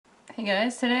Hey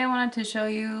guys, today I wanted to show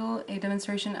you a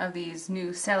demonstration of these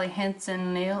new Sally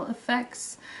Hansen nail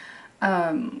effects.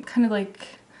 Kind of like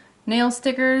nail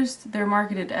stickers. They're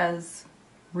marketed as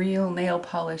real nail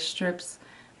polish strips.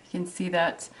 You can see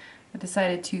that. I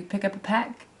decided to pick up a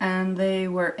pack and they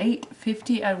were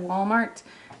 $8.50 at Walmart.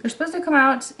 They're supposed to come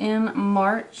out in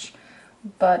March,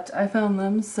 but I found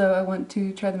them so I want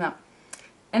to try them out.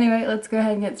 Anyway, let's go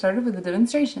ahead and get started with the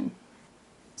demonstration.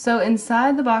 So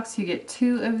inside the box you get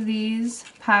 2 of these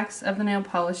packs of the nail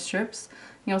polish strips.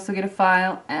 You also get a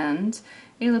file and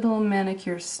a little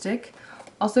manicure stick.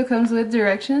 Also comes with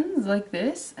directions like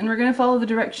this, and we're going to follow the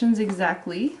directions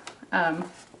exactly,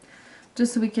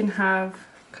 just so we can have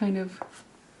kind of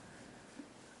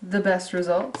the best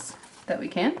results that we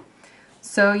can.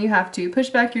 So you have to push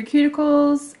back your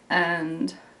cuticles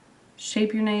and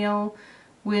shape your nail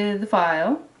with the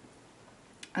file,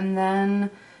 and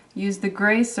then use the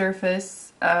gray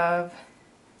surface of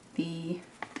the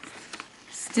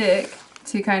stick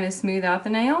to kind of smooth out the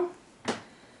nail.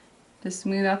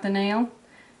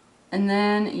 And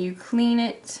then you clean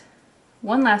it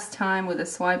one last time with a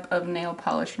swipe of nail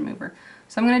polish remover.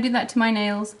 So I'm going to do that to my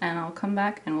nails and I'll come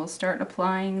back and we'll start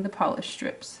applying the polish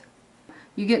strips.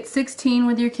 You get 16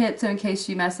 with your kit, so in case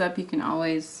you mess up you can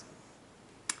always,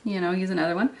 use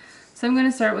another one. So I'm going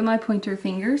to start with my pointer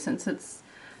finger since it's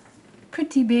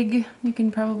pretty big. You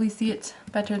can probably see it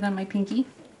better than my pinky.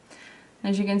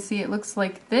 As you can see, it looks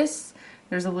like this.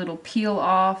 There's a little peel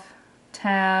off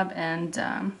tab, and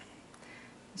you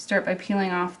start by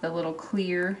peeling off the little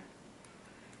clear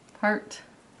part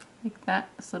like that,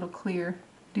 this little clear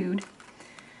dude,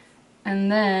 and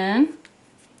then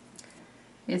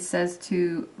it says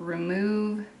to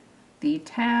remove the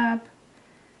tab,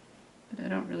 but I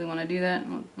don't really want to do that.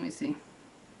 Well, let me see.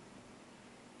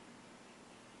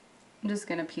 I'm just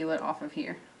going to peel it off of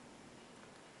here.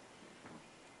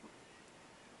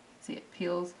 See, it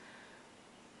peels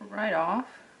right off.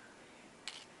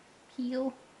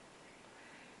 Peel.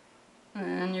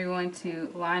 And then you're going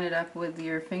to line it up with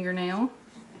your fingernail.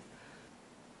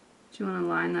 You want to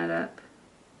line that up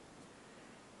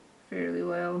fairly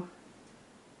well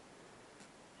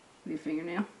with your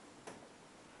fingernail.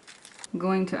 I'm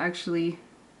going to actually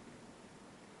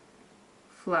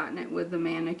flatten it with the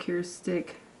manicure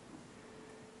stick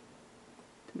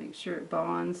to make sure it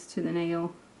bonds to the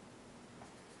nail.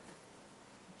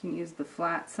 You can use the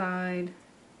flat side.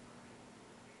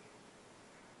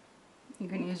 You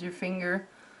can use your finger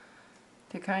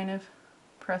to kind of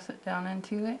press it down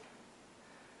into it.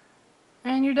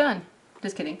 And you're done.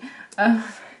 Just kidding.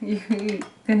 You're going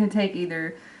to take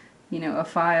either, a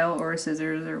file or a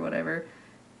scissors or whatever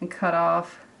and cut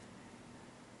off,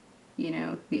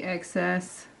 the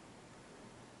excess.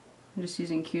 I'm just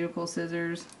using cuticle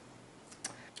scissors.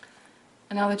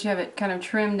 And now that you have it kind of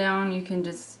trimmed down, you can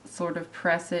just sort of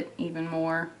press it even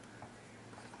more.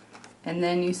 And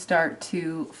then you start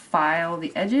to file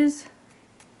the edges.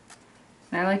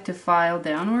 And I like to file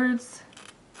downwards.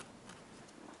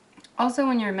 Also,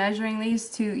 when you're measuring these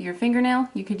to your fingernail,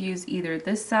 you could use either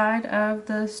this side of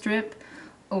the strip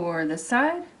or this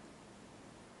side.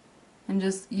 And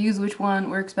just use which one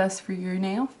works best for your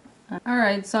nail.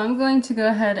 Alright, so I'm going to go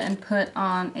ahead and put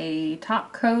on a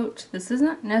top coat. This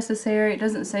isn't necessary, it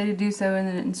doesn't say to do so in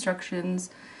the instructions,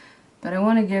 but I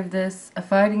want to give this a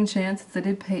fighting chance since I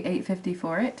did pay $8.50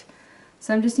 for it.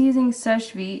 So I'm just using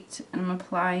Seche Vite and I'm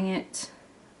applying it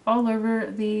all over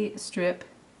the strip.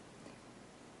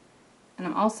 And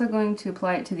I'm also going to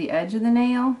apply it to the edge of the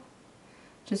nail,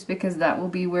 just because that will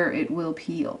be where it will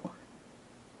peel.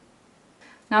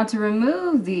 Now to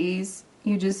remove these,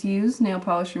 you just use nail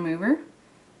polish remover,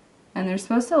 and they're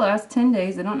supposed to last 10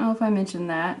 days. I don't know if I mentioned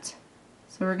that,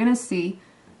 so we're gonna see.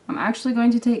 I'm actually going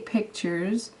to take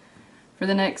pictures for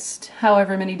the next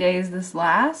however many days this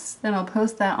lasts, then I'll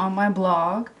post that on my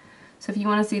blog. So if you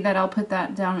want to see that, I'll put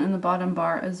that down in the bottom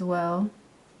bar as well.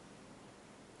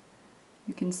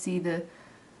 You can see the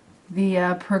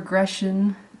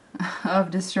progression of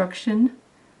destruction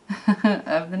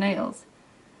of the nails.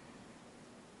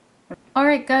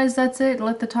 Alright guys, that's it.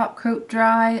 Let the top coat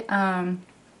dry.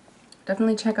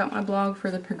 Definitely check out my blog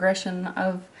for the progression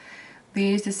of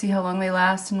these to see how long they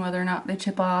last and whether or not they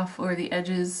chip off or the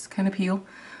edges kind of peel.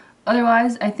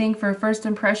 Otherwise, I think for first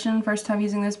impression, first time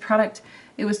using this product,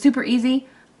 it was super easy,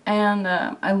 and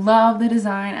I love the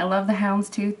design. I love the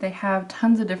Houndstooth. They have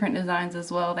tons of different designs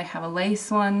as well. They have a lace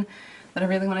one that I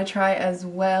really want to try as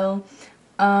well.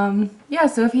 Yeah,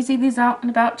 so if you see these out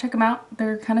and about, check them out.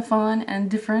 They're kind of fun and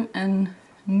different and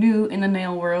new in the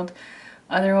nail world.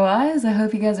 Otherwise, I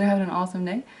hope you guys are having an awesome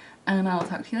day, and I'll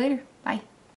talk to you later. Bye.